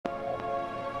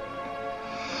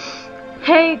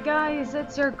Hey guys,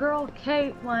 it's your girl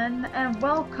Caitlin, and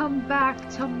welcome back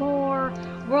to more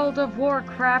World of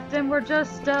Warcraft, and we're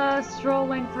just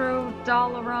strolling through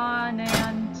Dalaran,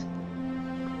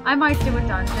 and I might do a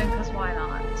dungeon, because why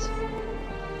not?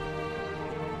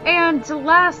 And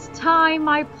last time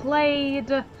I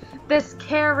played this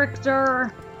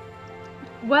character,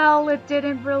 well, it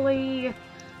didn't really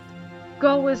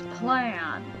go as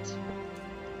planned.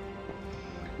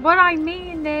 What I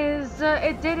mean is,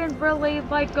 it didn't really,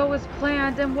 go as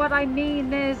planned, and what I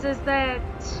mean is that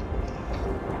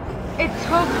it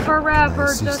took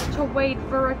forever just to wait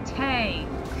for a tank.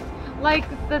 Like,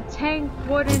 the tank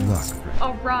wouldn't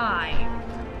arrive.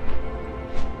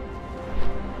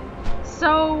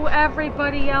 So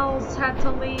everybody else had to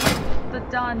leave the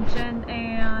dungeon,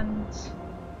 and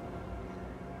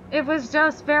it was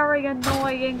just very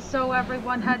annoying, so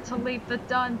everyone had to leave the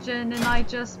dungeon, and I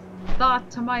just thought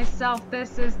to myself,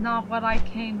 this is not what I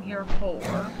came here for.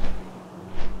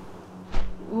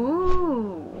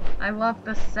 Ooh, I love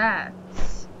the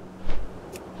sets.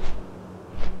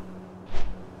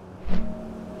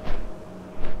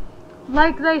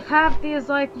 Like, they have these,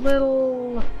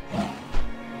 little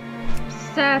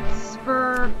sets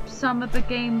for some of the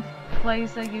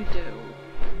gameplays that you do.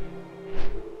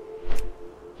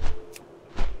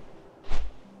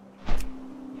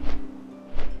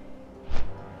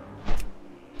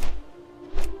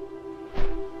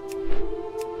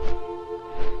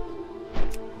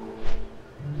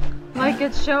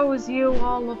 It shows you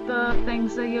all of the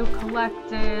things that you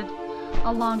collected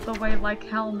along the way, like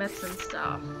helmets and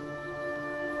stuff.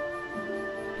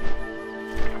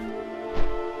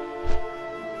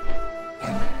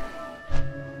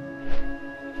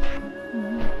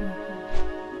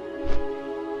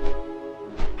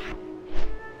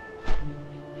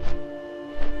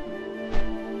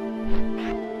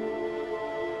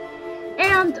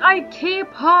 And I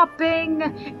keep hopping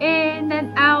in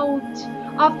and out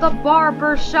of the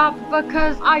barber shop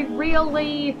because I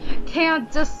really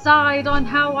can't decide on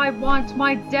how I want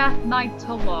my Death Knight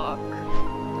to look.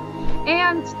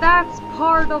 And that's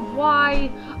part of why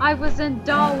I was in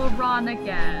Dalaran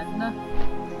again.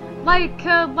 Like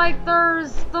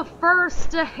there's the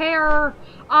first hair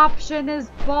option is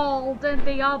bald and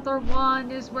the other one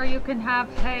is where you can have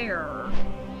hair.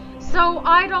 So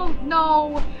I don't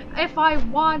know if I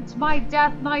want my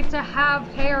Death Knight to have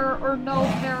hair or no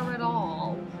hair at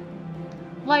all.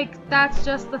 Like, that's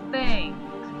just the thing.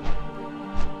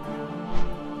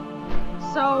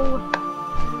 So,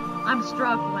 I'm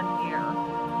struggling here.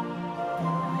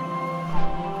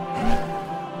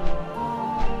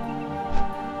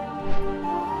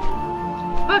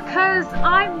 Because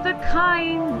I'm the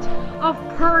kind of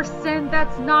person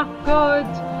that's not good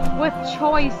with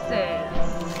choices.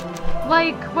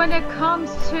 Like, when it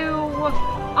comes to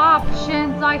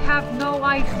options, I have no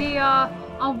idea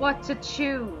on what to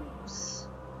choose.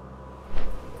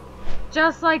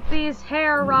 Just like these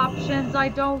hair options, I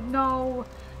don't know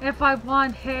if I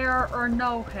want hair or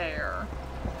no hair.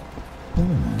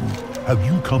 Have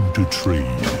you come to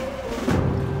trade?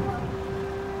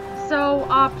 So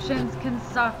options can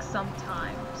suck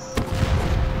sometimes.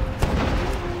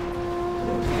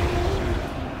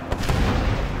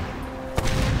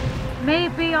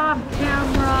 Maybe off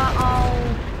camera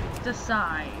I'll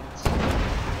decide.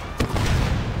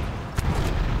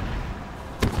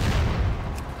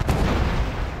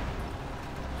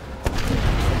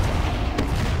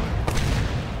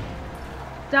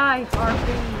 Die,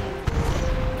 harpies.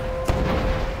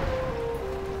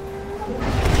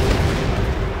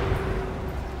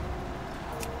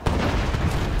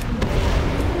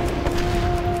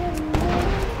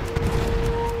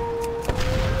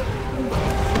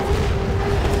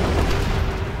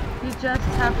 You just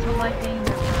have to aim it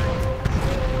right.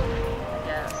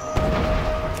 Yes.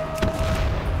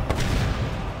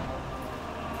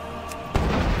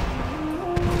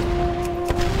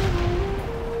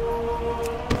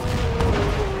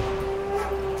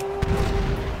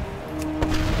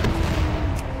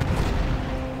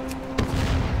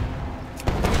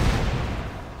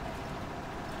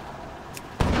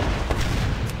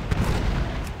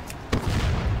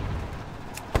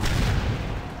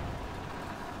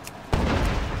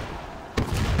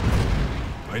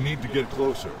 I need to get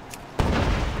closer.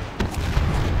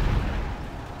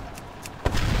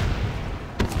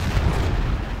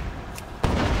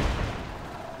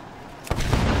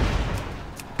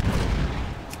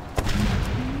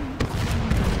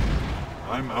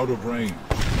 I'm out of range.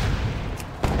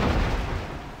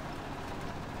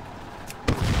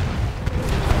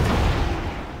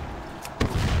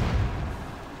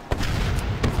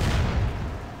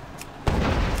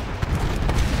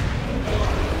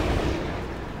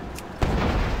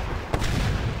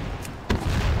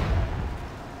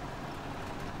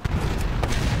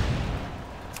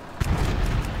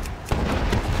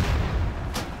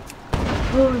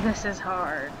 Ooh, this is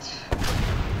hard.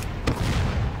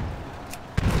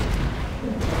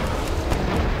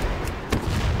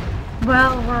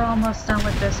 Well, we're almost done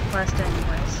with this quest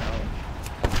anyway, so...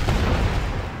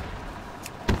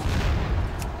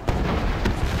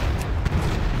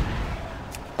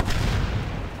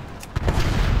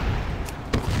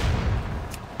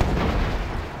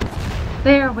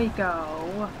 There we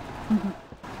go.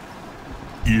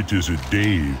 It is a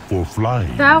day for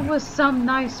flying. That was some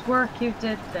nice work you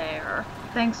did there.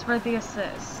 Thanks for the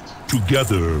assist.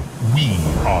 Together, we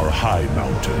are High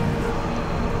Mountain.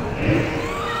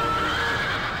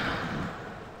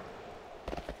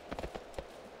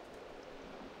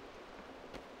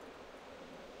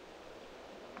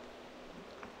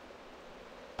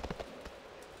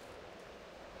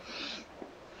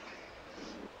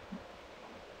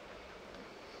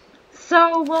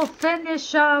 So we'll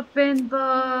finish up in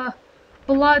the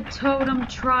Blood Totem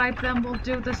tribe, then we'll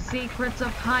do the secrets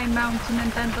of High Mountain,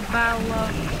 and then the Battle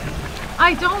of...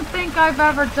 I don't think I've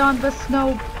ever done the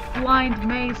Snow Blind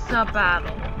Mesa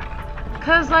battle.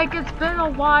 Cause like it's been a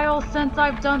while since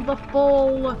I've done the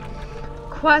full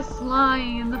quest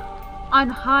line on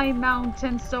High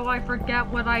Mountain, so I forget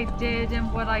what I did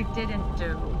and what I didn't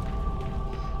do.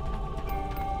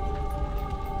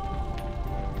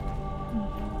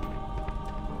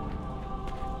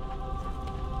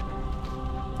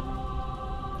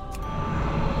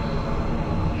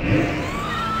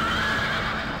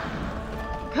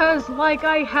 Cause like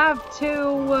I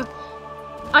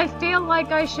feel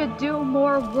like I should do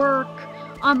more work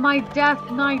on my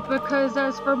Death Knight, because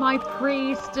as for my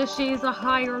priest, she's a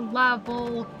higher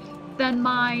level than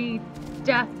my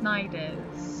Death Knight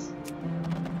is.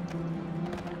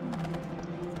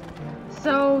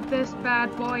 So this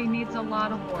bad boy needs a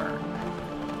lot of work.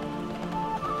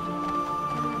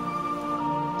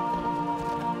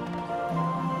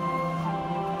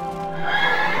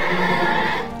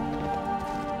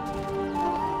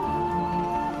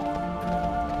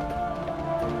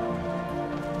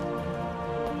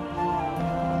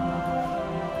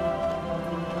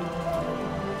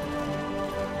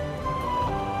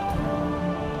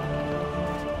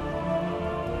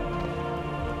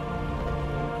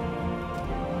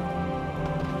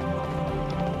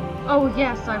 Oh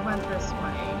yes, I went this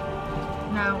way.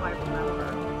 Now I remember.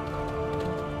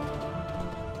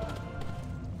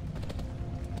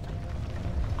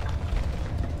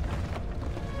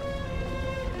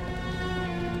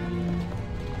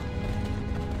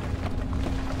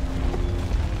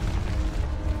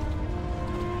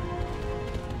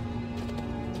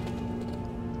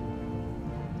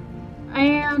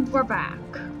 And we're back.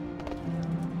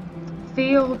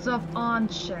 Fields of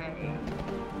Anshe.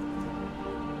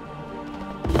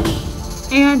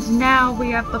 And now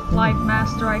we have the Flight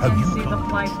Master. I didn't see the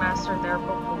Flight Master there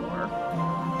before.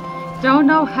 Don't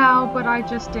know how, but I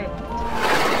just did.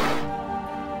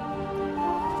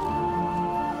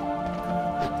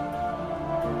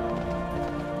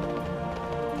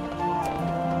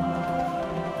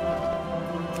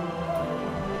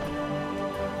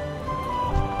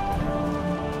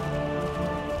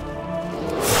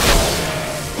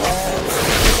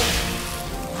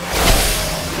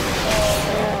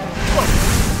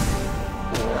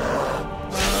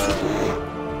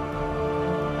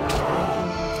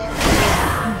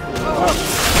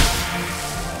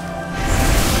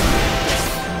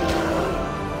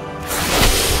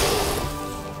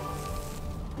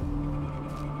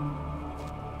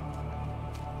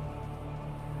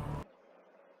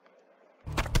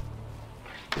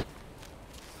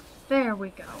 There we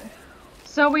go.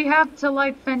 So we have to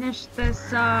like finish this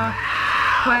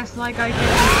quest like I did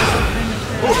finish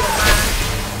it in the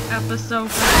last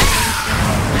episode for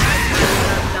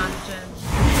the dungeon.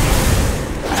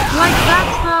 Like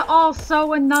that's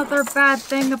also another bad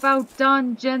thing about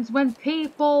dungeons, when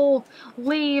people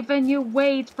leave and you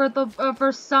wait for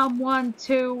for someone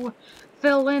to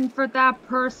fill in for that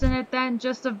person, it then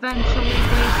just eventually wastes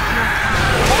your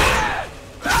time.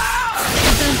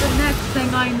 And then the next thing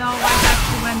I know, I have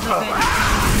to end the video.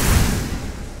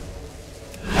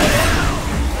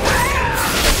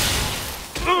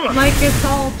 Like it's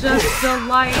all just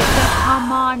delight to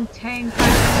come on tank I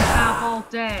can have all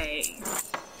day.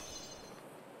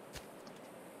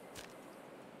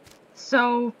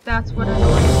 So that's what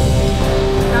annoys me.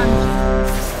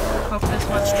 Dungeons. Hope this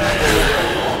one's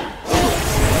better.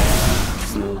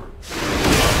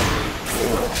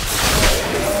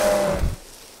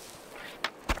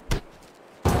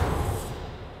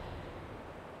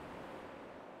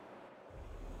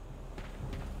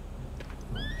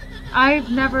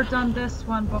 I've never done this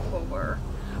one before.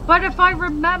 But if I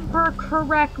remember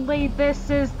correctly, this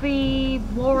is the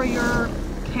warrior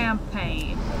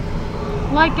campaign.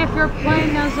 Like if you're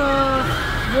playing as a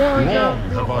warrior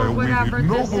or whatever,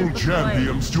 this is the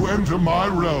champions to enter my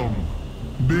realm.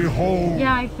 Behold,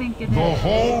 yeah, I think it the is.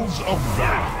 halls of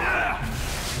valor.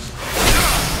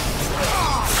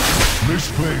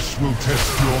 This place will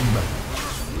test your metal.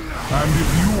 And if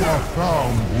you are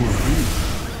found worthy,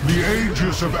 the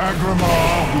Aegis of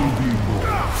Agramar will be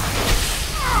yours.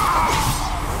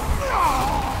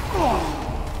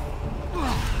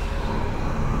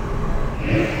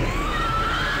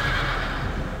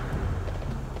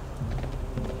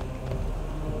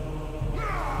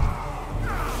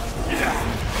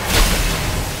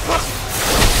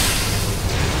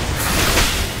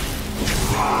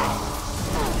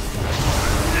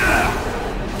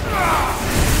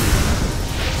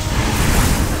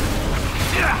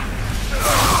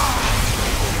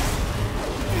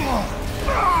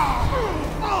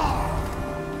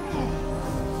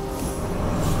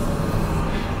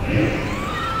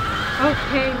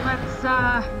 Okay, let's,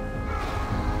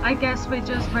 I guess we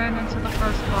just ran into the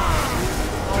first boss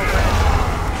already.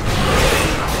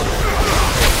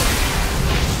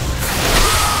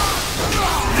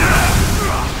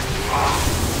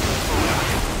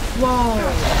 Whoa.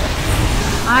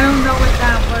 I don't know what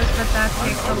that was, but that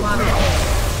takes a lot of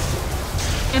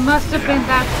hits. It must have been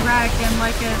that dragon,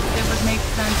 like it would make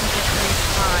sense if it breathed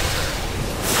fire.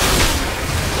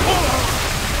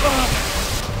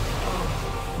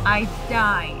 I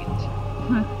died.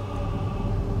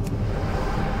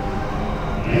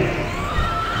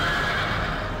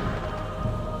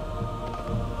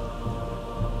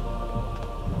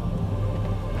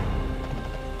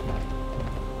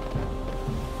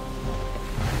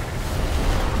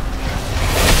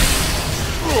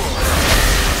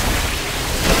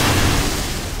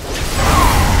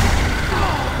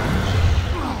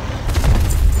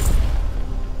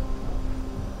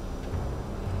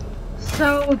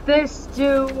 So this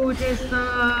dude is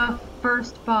the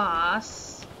first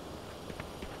boss.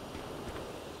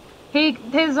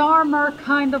 His armor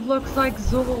kind of looks like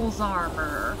Zul's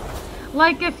armor.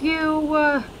 Like if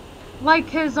you, like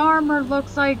his armor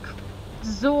looks like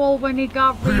Zul when he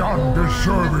got reborn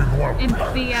in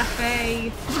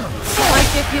BFA.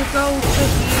 Like if you go to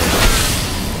here,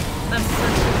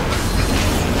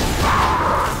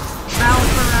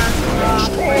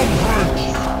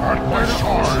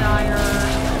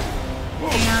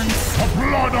 and the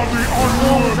blood of the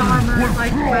unworthy will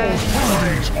like flow red. through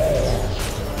these halls.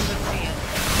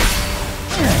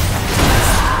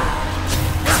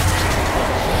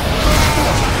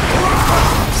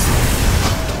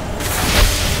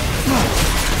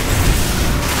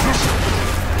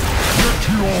 Let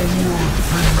your words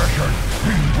be measured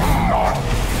in blood.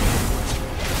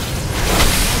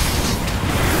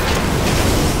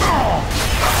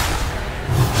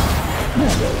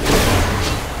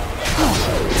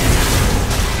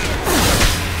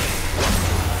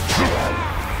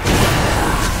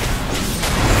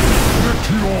 Let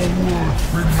your words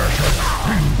be measured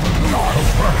in blood. The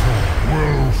battle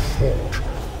well fought.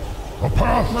 A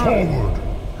path forward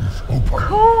is open.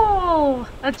 Cool!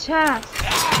 A chest.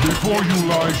 Before you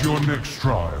lies your next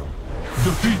trial,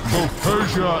 defeat both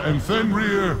Persia and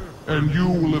Fenrir, and you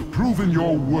will have proven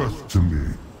your worth to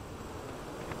me.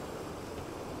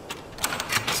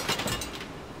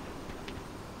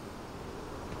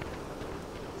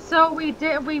 So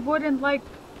we wouldn't like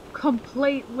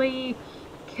completely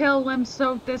kill him,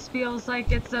 so this feels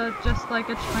like it's just like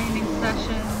a training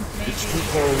session, maybe. It's too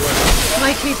far away.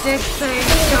 Like he did say,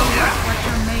 show us what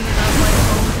you're made of, like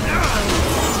Odin,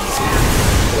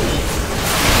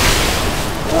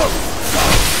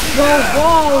 so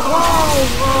whoa.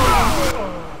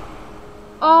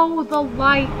 Oh, the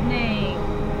lightning.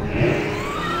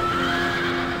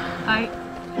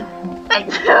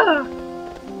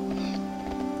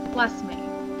 Bless me.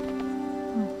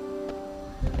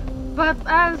 But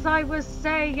as I was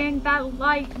saying, that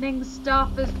lightning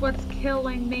stuff is what's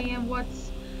killing me and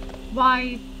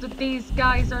why these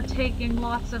guys are taking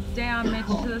lots of damage,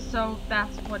 so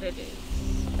that's what it is.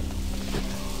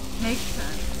 Makes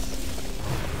sense.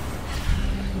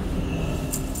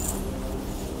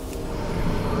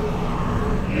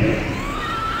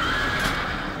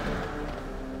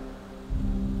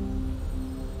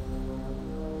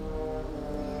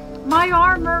 My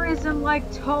armor isn't like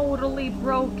totally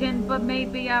broken, but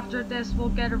maybe after this we'll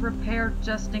get it repaired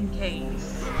just in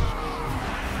case.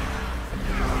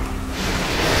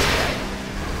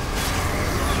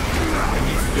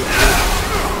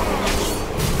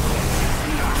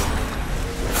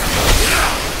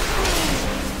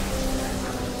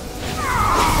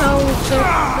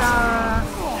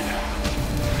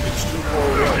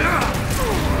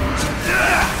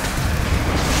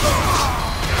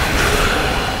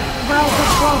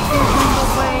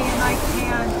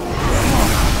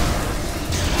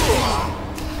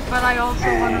 I also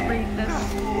want to read this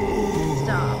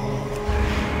stuff.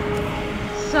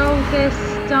 So this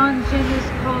dungeon is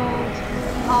called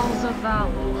Halls of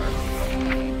Valor.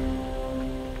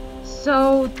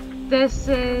 So this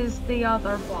is the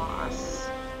other boss.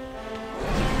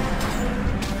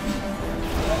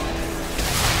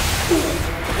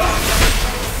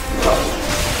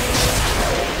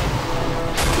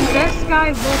 This guy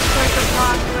looks like a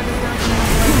boss, but he doesn't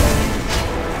look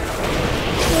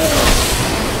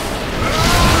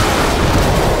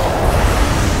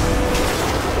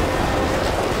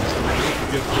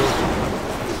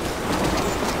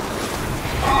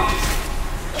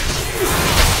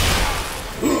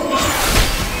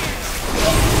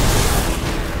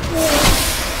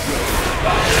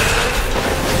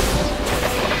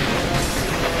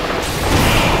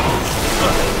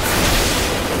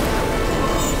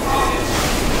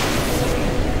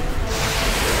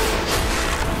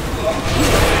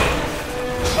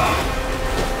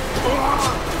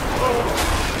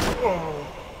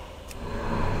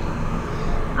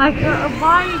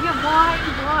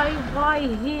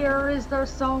why here is there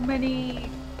so many,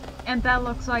 and that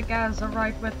looks like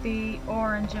Azurite with the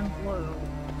orange and blue.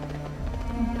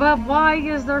 But why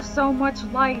is there so much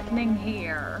lightning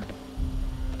here?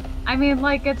 I mean,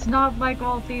 like, it's not like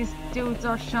all these dudes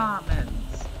are shamans.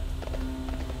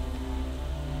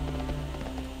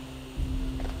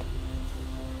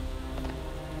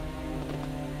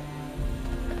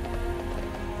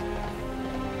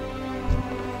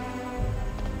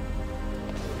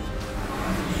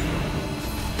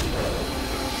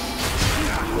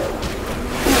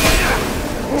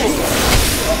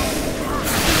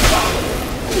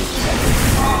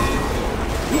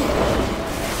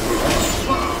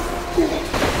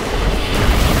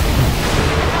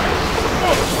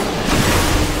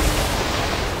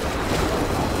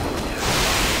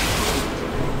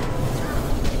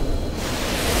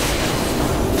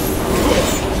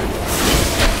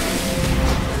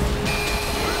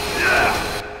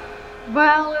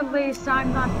 Well, at least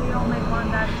I'm not the only one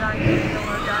that died to kill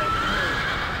or died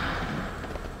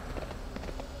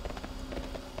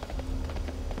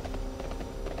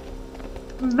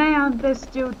too. Man, this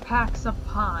dude packs a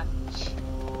punch.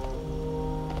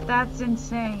 That's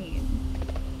insane.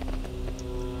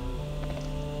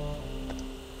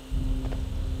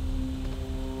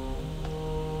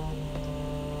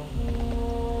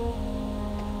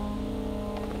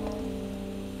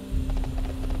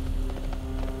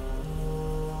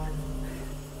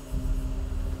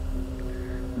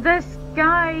 This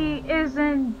guy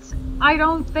isn't... I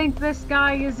don't think this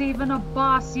guy is even a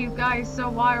boss, you guys, so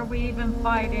why are we even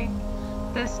fighting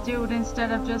this dude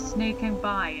instead of just sneaking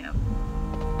by him?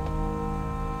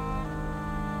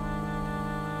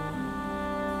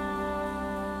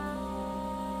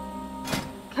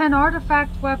 Can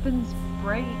artifact weapons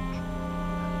break?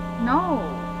 No,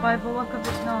 by the look of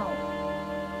it, no.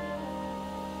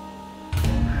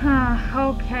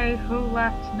 Okay, who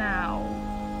left now?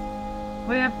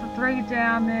 We have the 3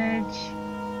 damage,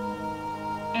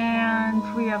 and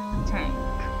we have the tank.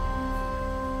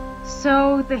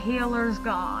 So the healer's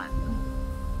gone.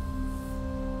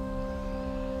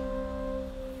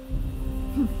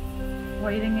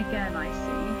 Waiting again, I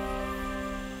see.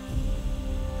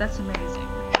 That's amazing.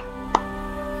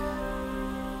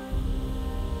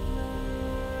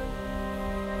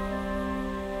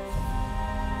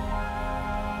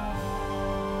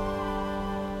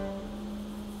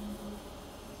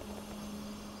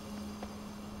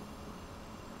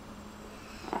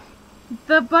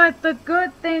 But the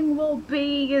good thing will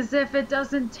be is if it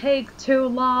doesn't take too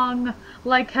long,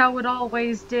 like how it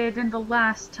always did in the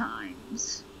last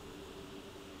times.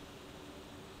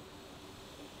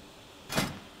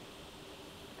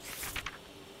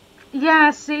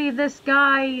 Yeah, see, this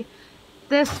guy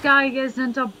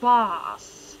isn't a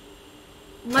boss.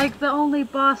 Like, the only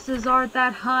bosses are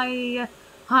that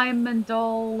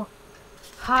Heimdall,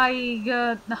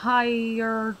 Hyrdra,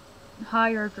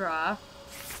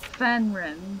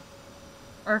 Fenrin,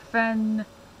 or Fen...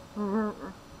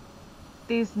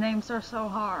 These names are so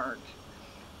hard.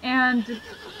 And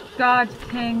God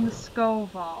King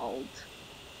Skovald.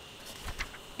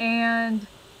 And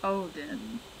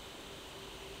Odin.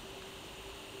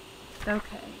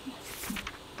 Okay.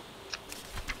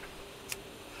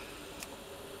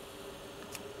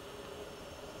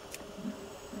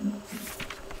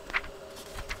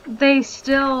 They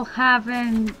still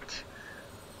haven't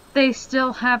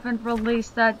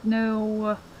released that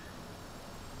new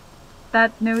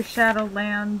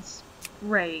Shadowlands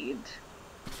raid.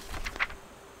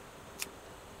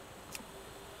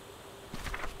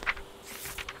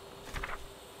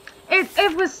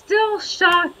 it was still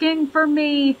shocking for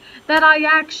me that I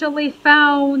actually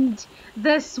found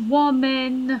this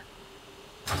woman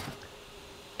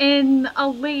in a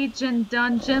Legion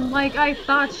dungeon. Like, I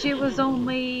thought she was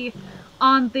only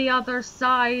on the other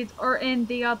side or in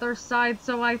the other side,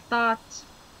 so I thought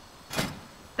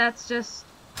that's just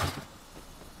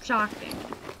shocking.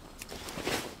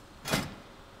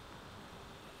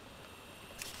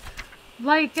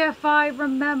 Like, if I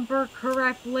remember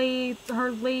correctly,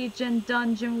 her Legion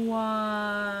dungeon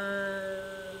was...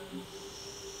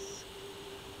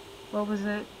 What was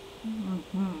it?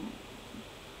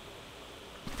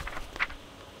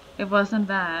 It wasn't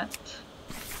that.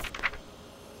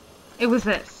 It was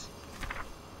this.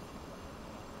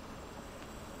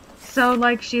 So,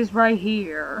 like, she's right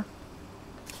here.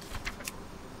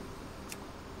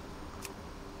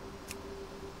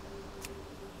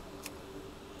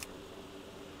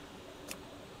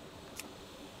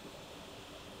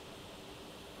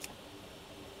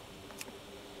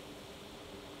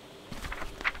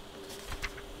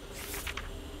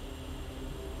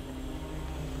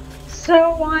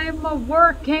 So I'm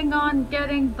working on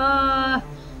getting the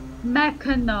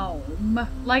mechanome,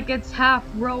 like it's half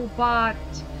robot,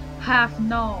 half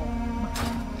gnome.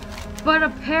 But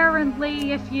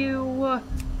apparently if you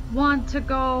want to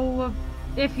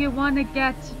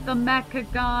get the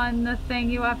mechagon thing,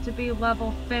 you have to be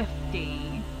level 50.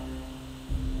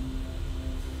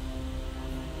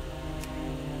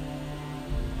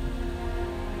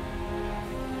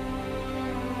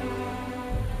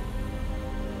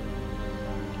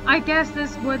 I guess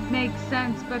this would make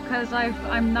sense because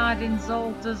I'm not in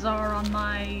Zoltazar on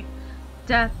my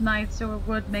Death Knight, so it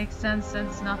would make sense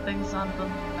since nothing's on the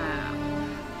map.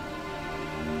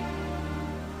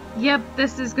 Yep,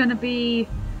 this is gonna be...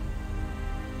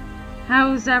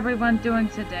 How's everyone doing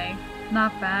today?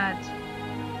 Not bad.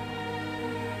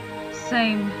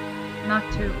 Same, not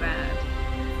too bad.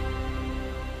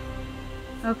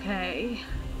 Okay.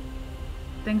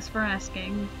 Thanks for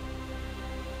asking.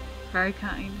 Very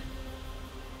kind.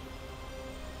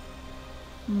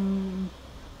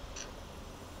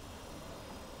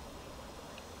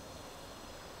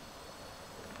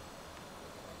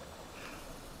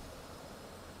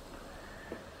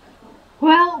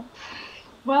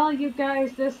 Well, you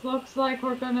guys, this looks like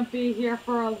we're gonna be here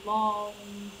for a long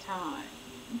time.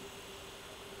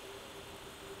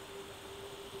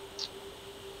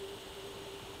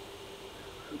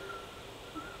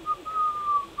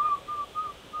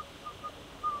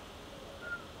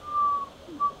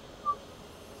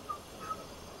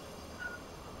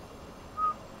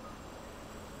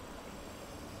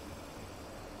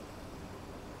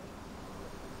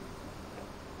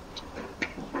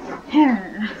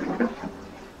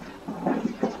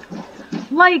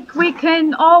 Like, we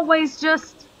can always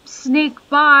just sneak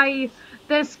by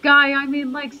this guy. I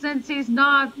mean, like, since he's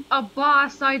not a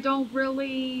boss, I don't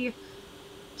really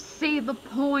see the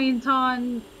point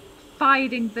on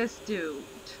fighting this dude.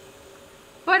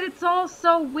 But it's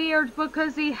also weird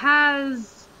because he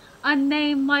has a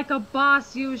name like a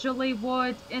boss usually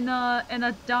would in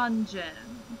a dungeon.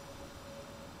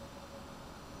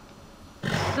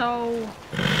 So...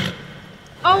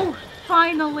 Oh,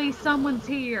 finally someone's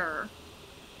here.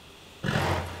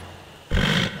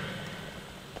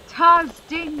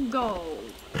 Tazdingo.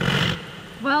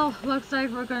 Well, looks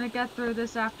like we're gonna get through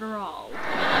this after all.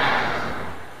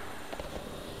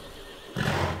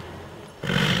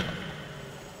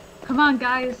 Come on,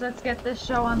 guys, let's get this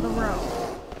show on the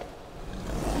road.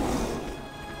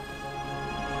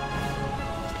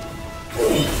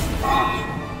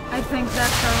 I think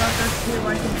that's our other two.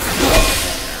 I can see it.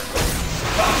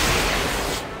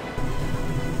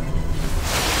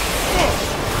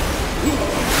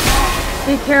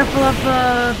 Be careful of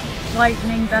the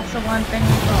lightning, that's the one thing we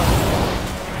got.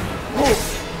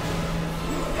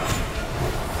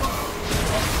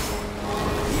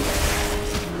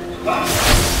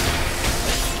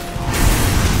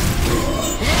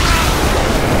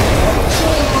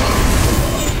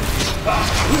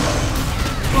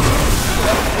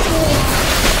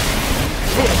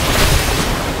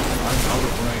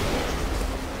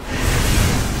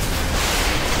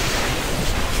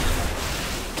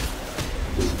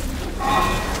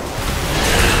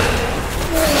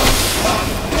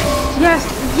 Yes,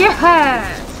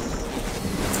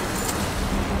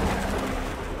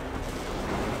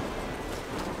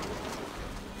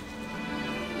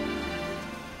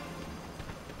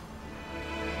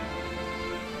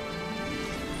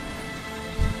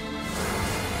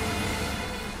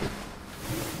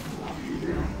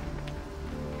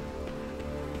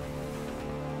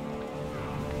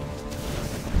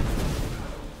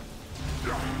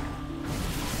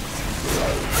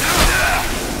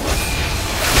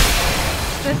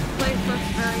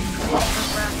 very cool for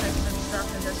graphics and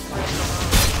stuff in this place.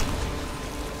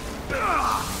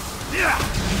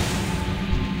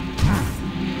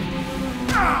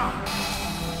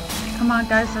 Come on,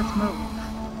 guys, let's move.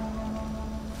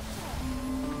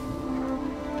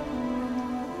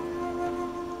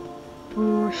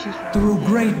 Ooh, she's Through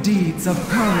great deeds of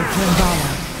courage and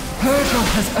valor, Persia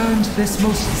has earned this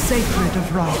most sacred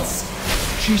of rites.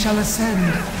 She shall ascend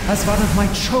as one of my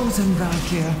chosen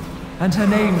Valkyr, and her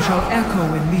name shall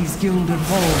echo in these gilded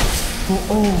halls for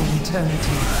all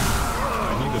eternity.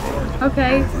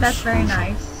 okay, that's very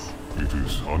nice. It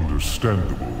is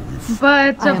understandable if...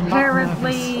 But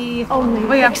apparently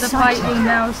we have to fight you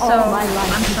now, so all my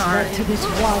life I'm has sorry. led to this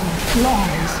one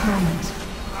glorious moment.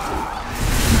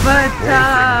 But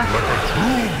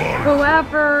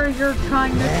whoever you're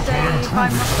trying to save,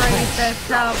 I'm afraid that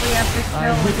we have to kill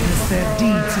you witnessed their before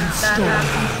deeds and that story.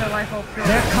 happens, so I hope you're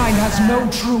Their kind has okay. no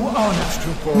true honor,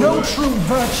 no true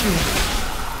virtue.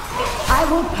 I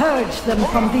will purge them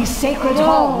from these sacred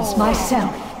halls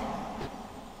myself.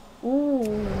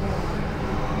 Ooh.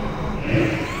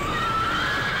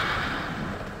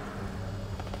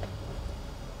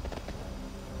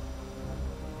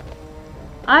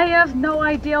 I have no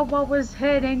idea what was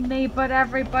hitting me, but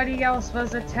everybody else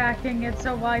was attacking it,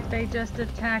 so why'd they just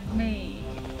attack me?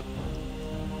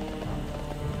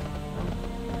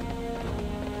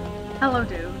 Hello,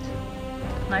 dude.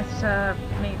 Nice to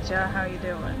meet ya. How you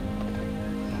doing?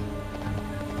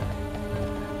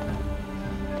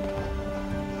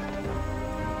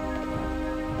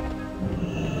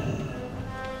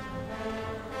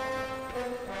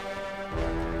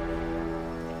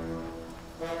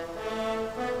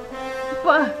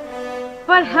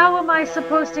 But how am I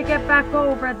supposed to get back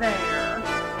over there?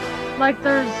 Like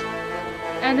there's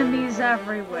enemies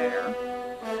everywhere.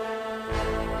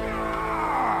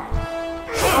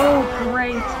 Oh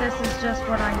great, this is just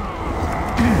what I need.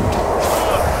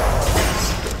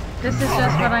 This is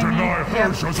just what I need.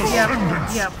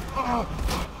 Yep.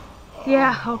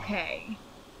 Yeah, okay.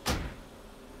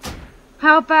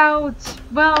 How about,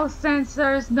 well, since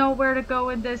there's nowhere to go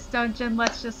in this dungeon,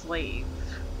 let's just leave.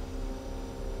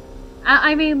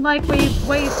 I mean, like, we've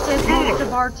wasted most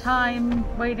of our time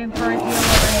waiting for a healer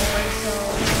anyway,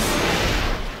 so...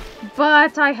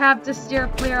 But I have to steer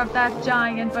clear of that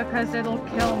giant because it'll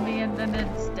kill me in an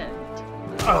instant.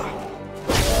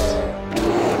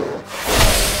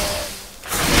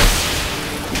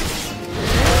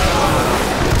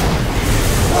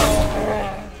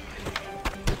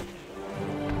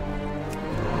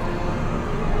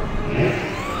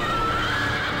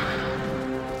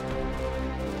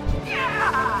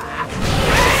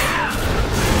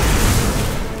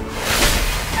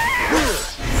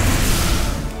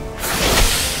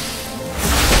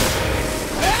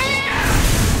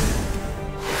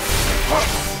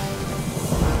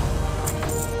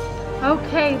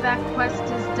 Okay, that quest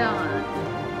is done.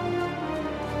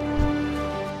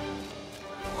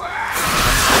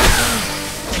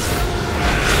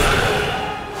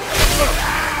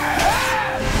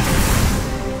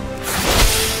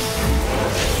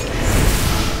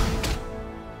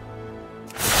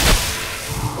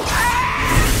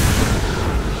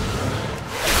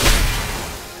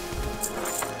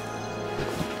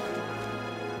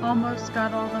 Almost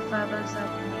got all the feathers that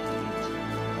we need.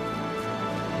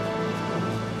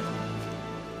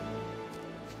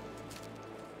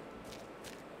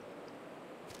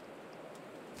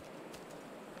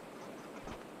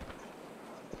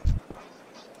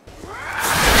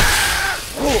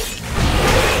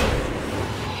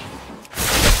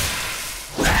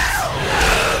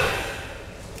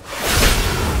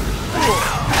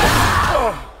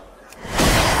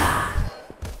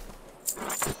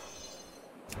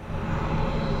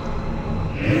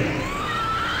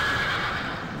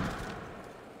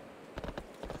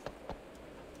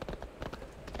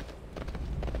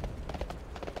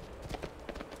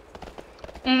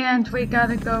 And we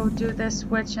gotta go do this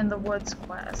Witch in the Woods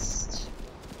quest.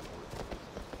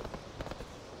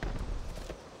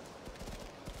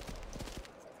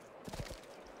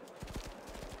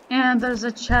 And there's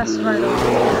a chest right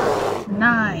over here.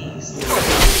 Nice.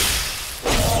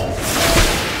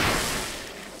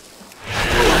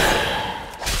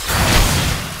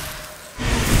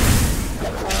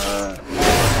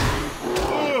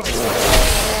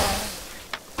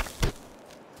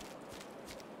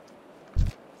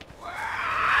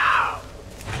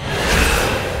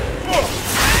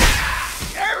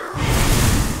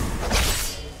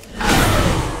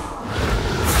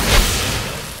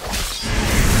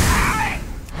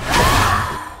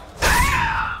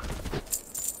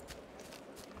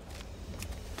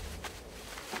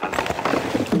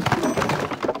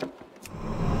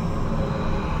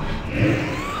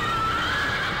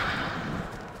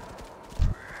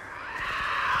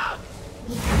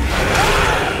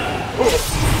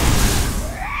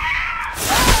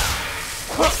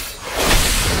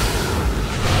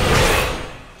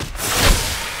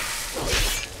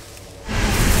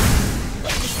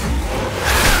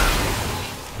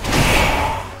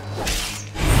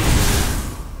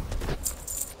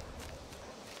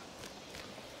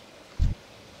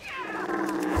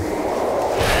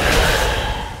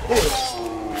 You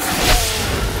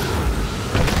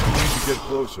need to get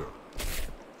closer.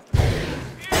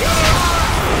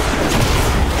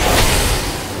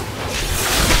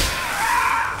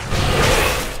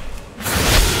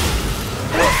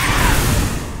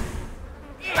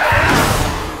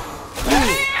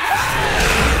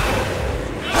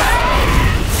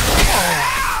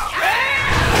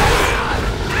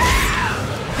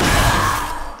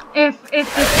 If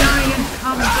the giant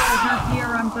comes over here,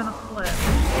 I'm gonna flip.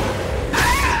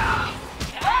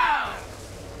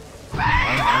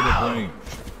 I'm out of range.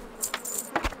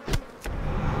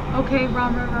 Okay,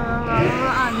 run.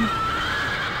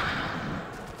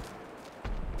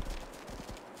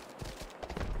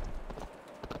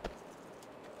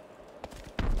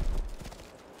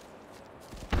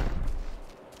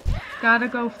 Gotta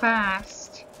go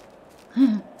fast.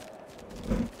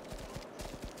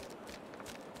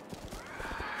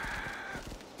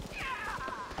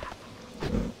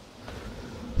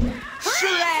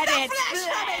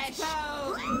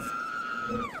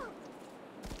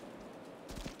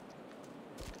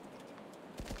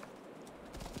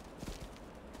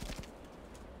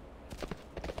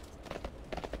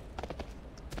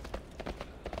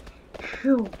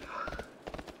 Phew.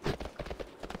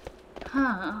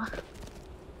 Huh.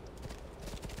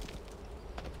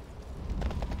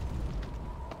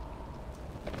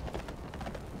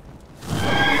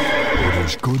 It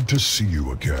is good to see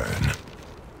you again.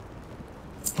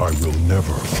 I will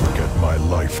never forget my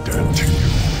life debt to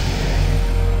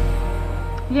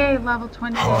you. Yay, level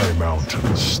 20. High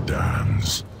Mountain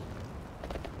stands.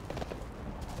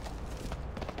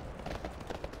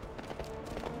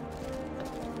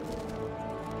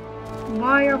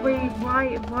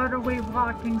 What are we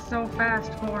walking so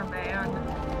fast for, man?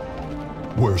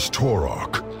 Where's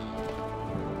Torok?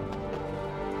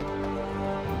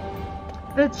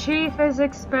 The chief is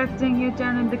expecting you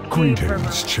down in the cave.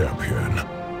 Greetings, champion.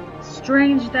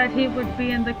 Strange that he would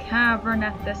be in the cavern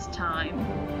at this time.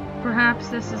 Perhaps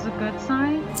this is a good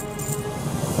sign?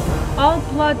 All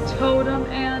blood totem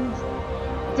and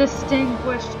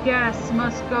distinguished guests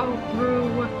must go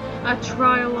through a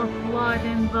trial of blood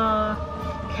in the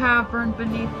cavern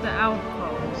beneath the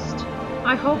outpost.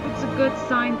 I hope it's a good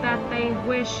sign that they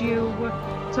wish you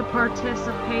to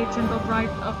participate in the rite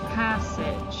of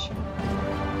passage.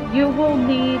 You will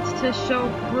need to show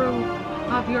proof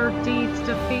of your deeds,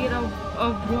 defeat a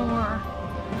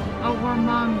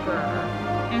warmonger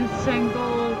in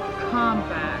single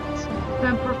combat,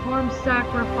 then perform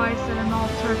sacrifice at an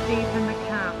altar deep in the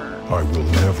cavern. I will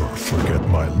never forget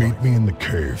my... Meet me in the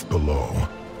cave below.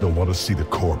 They'll want to see the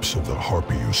corpse of the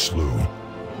harpy you slew.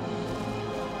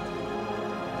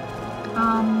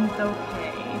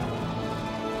 Okay.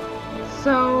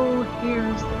 So,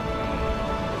 here's the thing.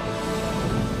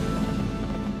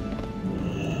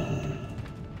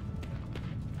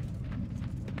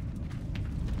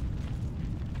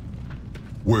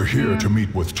 We're here to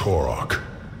meet with Torok.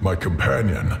 My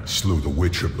companion slew the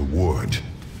Witch of the Wood.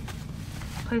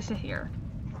 Place it here.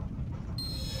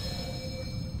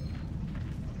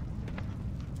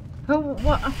 What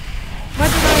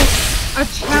did a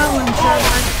challenger?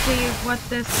 Let's see what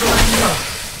this one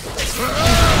is.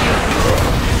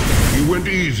 He went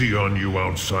easy on you,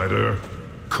 outsider.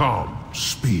 Come,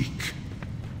 speak.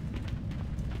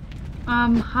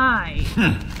 Hi.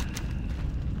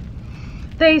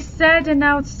 They said an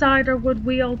outsider would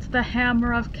wield the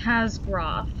hammer of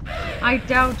Kazgroth. I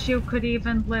doubt you could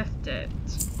even lift it.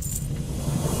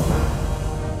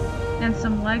 And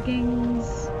some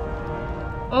leggings.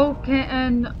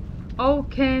 Oaken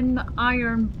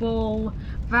Iron Bull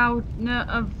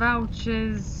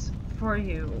vouches for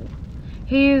you.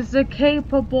 He is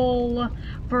capable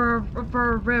for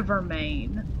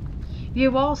Rivermane.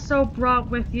 You also brought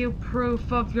with you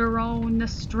proof of your own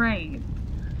strength,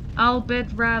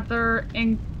 albeit rather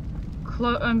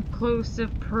inclusive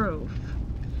proof.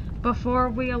 Before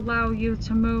we allow you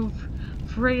to move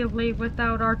freely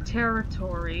without our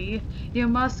territory, you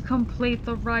must complete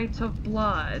the rite of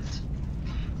blood,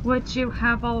 which you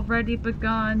have already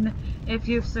begun if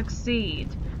you succeed,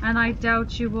 and I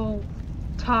doubt you will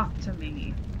talk to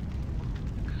me.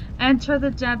 Enter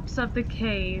the depths of the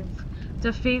cave,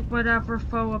 defeat whatever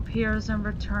foe appears, and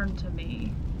return to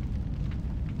me.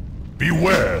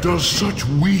 Beware! Does such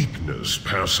weakness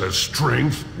pass as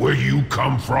strength where you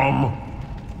come from?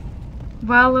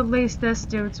 Well, at least this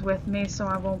dude's with me, so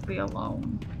I won't be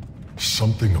alone.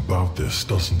 Something about this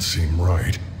doesn't seem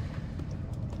right.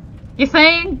 You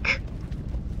think?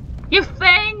 You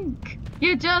think?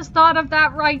 You just thought of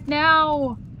that right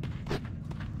now.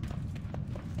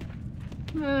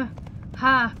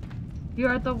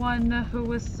 You're the one who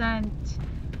was sent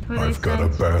Who they I've got a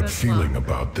sent, bad good feeling luck.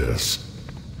 about this.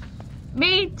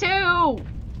 Me too!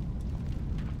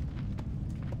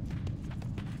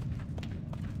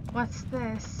 What's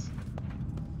this?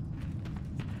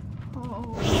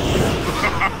 Oh.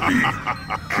 Be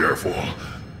careful.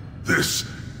 This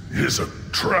is a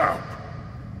trap.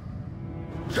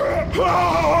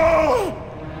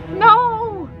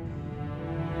 No!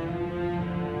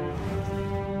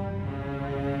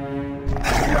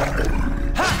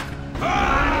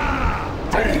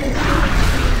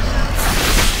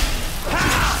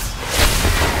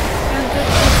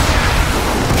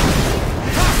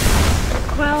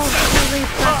 Well, at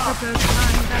least that's a good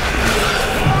sign.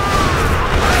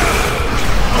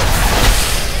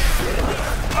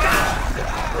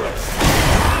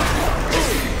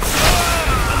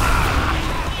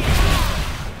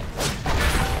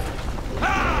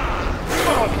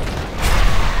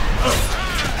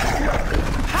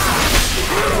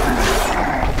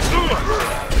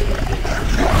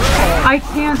 I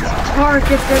can't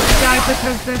target this guy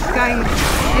because this guy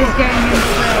is getting in the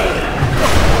way.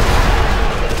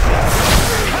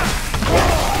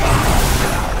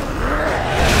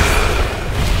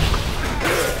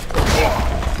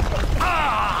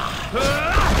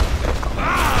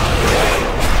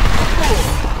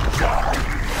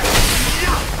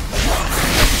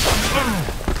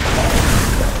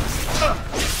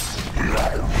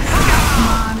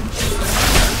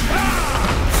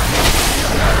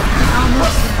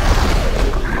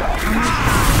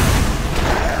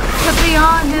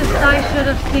 I should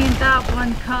have seen that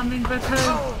one coming because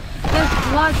this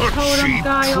blood totem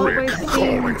guy always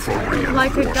seemed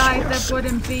like a guy that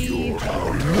wouldn't be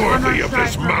on our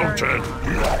side for very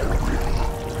long.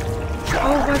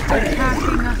 Oh, what's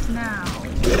attacking us now?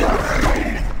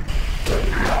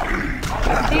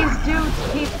 These dudes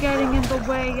keep getting in the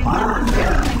way, and then the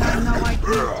next thing I know, I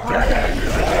can't target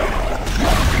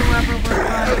whoever we're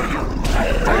fighting.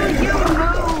 Will you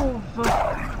move?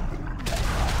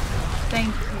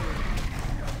 Thank you.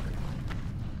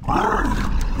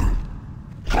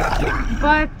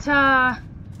 But,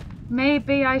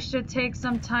 maybe I should take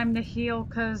some time to heal,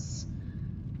 cause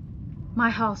my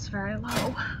health's very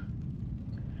low.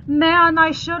 Man,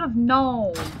 I should have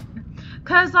known.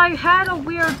 Cause I had a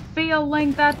weird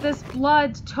feeling that this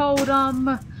blood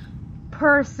totem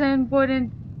person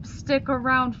wouldn't stick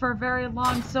around for very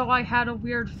long, so I had a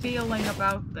weird feeling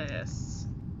about this.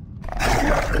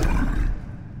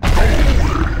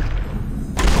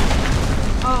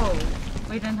 Oh,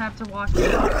 we didn't have to walk in.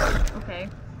 Okay.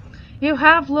 You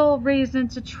have little reason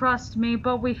to trust me,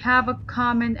 but we have a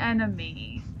common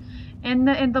enemy in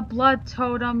the blood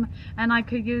totem, and I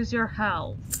could use your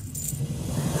help.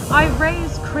 I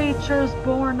raise creatures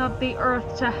born of the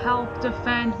earth to help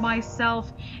defend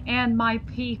myself and my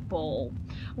people.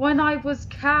 When I was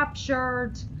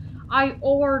captured, I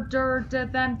ordered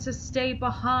them to stay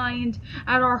behind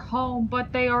at our home,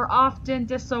 but they are often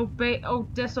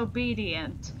disobedient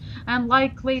and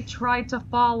likely try to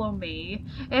follow me.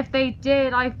 If they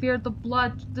did, I fear the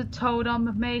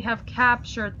totem may have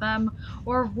captured them,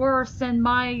 or worse, in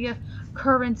my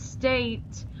current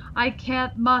state, I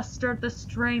can't muster the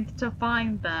strength to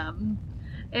find them.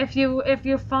 If you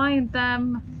find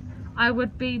them, I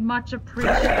would be much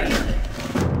appreciated.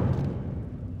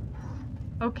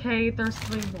 Okay, there's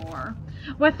 3 more.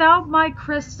 Without my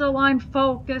crystalline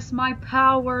focus, my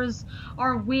powers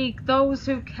are weak. Those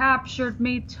who captured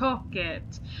me took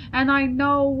it, and I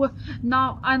know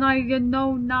not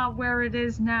where it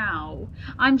is now.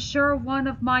 I'm sure one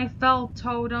of my felt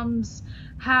totems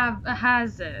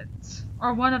has it,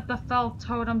 or one of the felt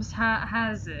totems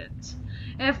has it.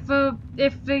 If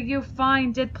you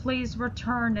find it, please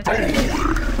return it to me.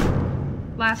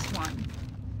 Last one.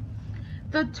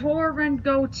 The torrent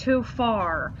go too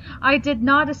far. I did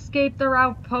not escape their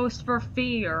outpost for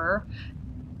fear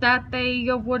that they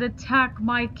would attack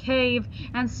my cave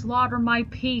and slaughter my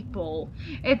people.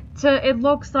 It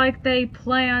looks like they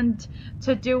planned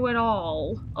to do it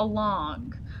all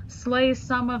along. Slay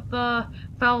some of the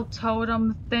fell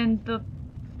totem, then the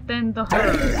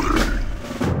herd.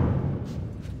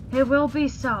 It will be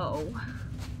so.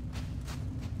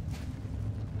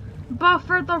 But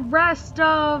for the rest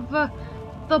of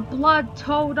the blood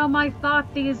totem, I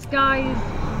thought these guys,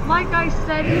 like I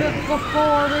said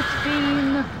before, it's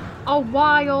been a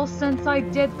while since I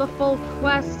did the full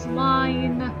quest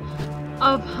line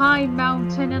of High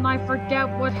Mountain, and I forget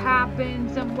what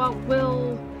happens and what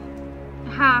will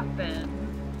happen.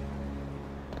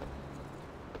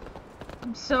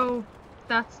 So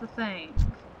that's the thing.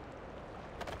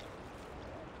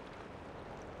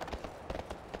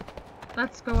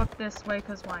 let's go up this way,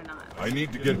 because why not? I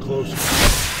need to get closer.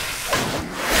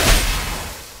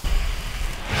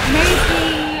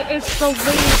 Maybe it's the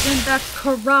Legion that's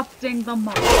corrupting the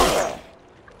most.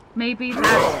 Maybe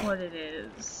that's what it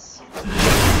is.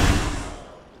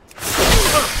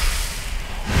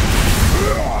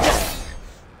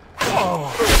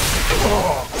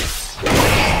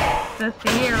 The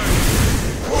theory.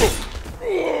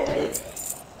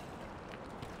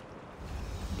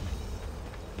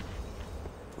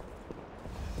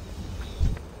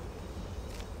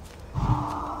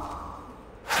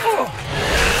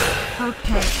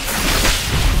 Okay.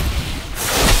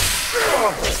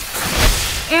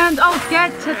 And I'll get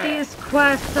to these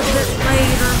quests a bit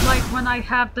later, like when I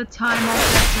have the time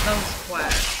I'll get to those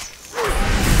quests.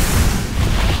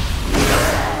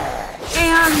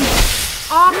 And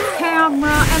off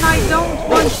camera, and I don't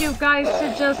want you guys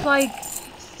to just like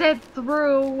sit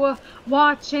through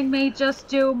watching me just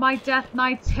do my Death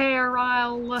Knight's hair.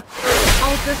 I'll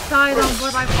decide on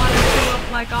what I want to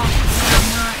look like off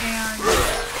camera and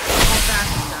all that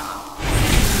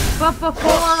stuff. But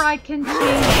before I can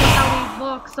change how he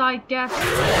looks, I guess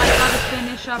I gotta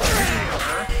finish up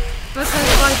here. Because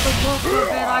by the look of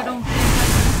it, I don't think I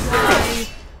can fly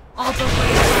all the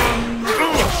way from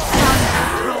Thunder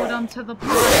Totem to the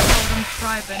Blood Totem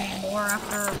tribe anymore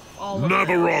after all of this.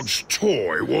 Navarog's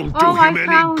toy won't do him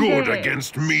any good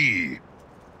against me.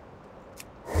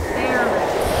 There it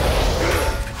is.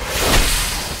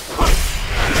 Well,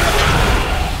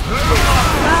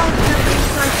 at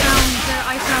least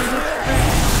I found this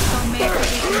crystal, so maybe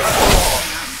we can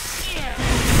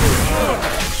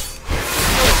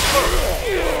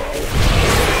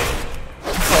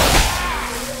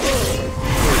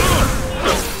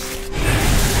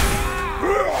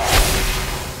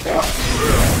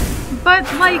But,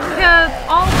 like,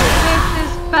 all of this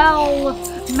is spell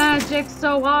magic,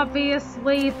 so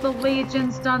obviously the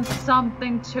Legion's done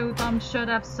something to them, should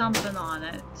have something on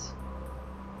it.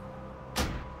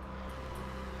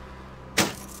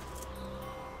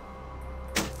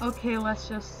 Okay, let's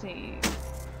just see.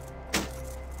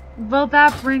 Well,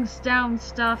 that brings down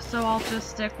stuff, so I'll just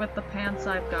stick with the pants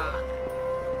I've got.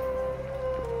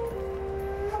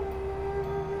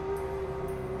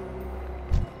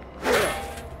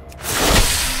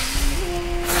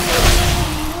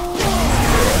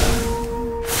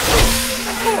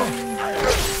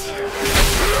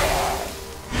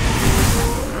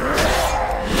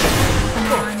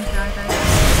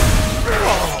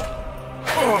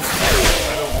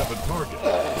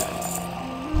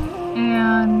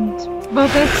 Well,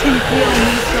 this can heal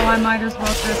me, so I might as well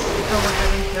just go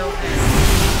ahead and kill him.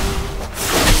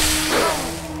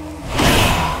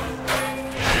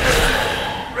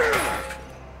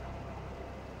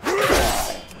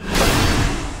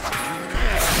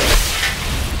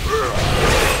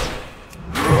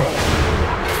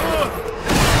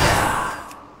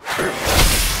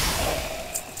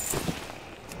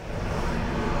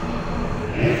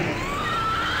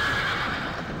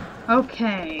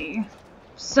 Okay.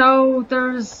 So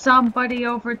there's somebody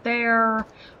over there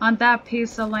on that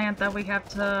piece of land that we have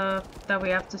to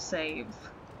save.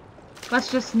 Let's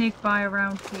just sneak by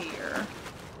around here.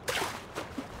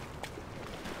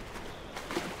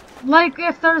 Like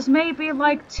if there's maybe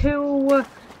like 2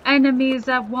 enemies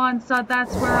at once,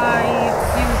 that's where I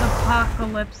use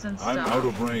Apocalypse and stuff. I'm out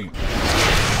of range.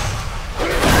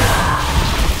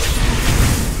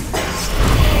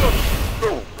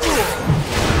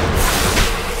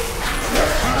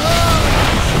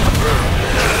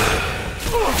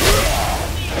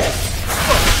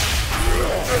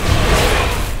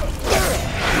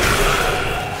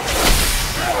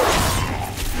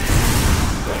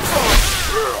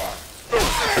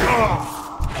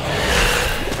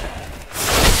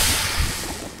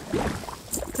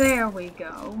 There we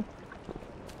go.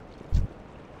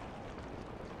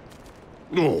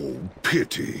 Oh,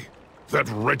 pity. That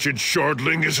wretched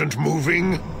shardling isn't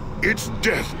moving. Its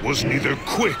death was neither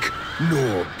quick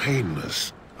nor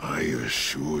painless, I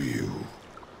assure you.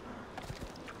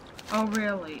 Oh,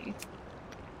 really?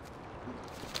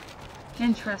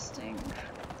 Interesting.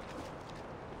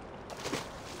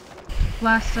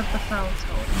 Last of the Fell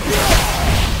Totem.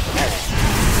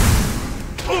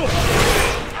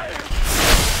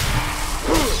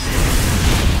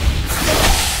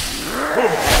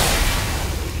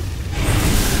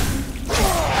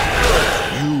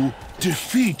 You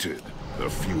defeated a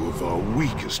few of our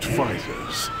weakest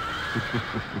fighters.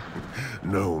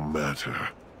 No matter.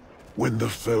 When the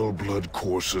fell blood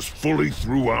courses fully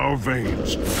through our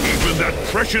veins, even that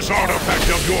precious artifact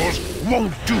of yours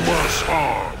won't do us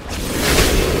harm.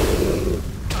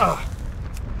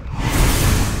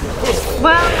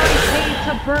 Well, I hate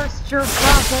to burst your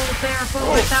bubble there, but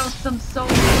without some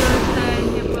soldiers, then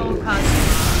it will cut.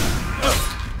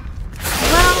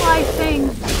 Well, I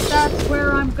think that's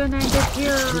where I'm gonna end it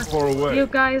here. Too far away. You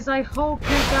guys, I hope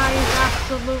you guys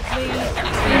absolutely enjoyed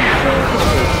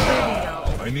this video.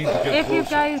 I need to get If you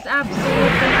guys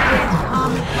absolutely did,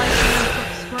 comment, like, and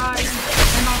subscribe,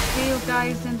 and I'll see you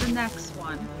guys in the next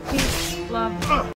one. Peace, love.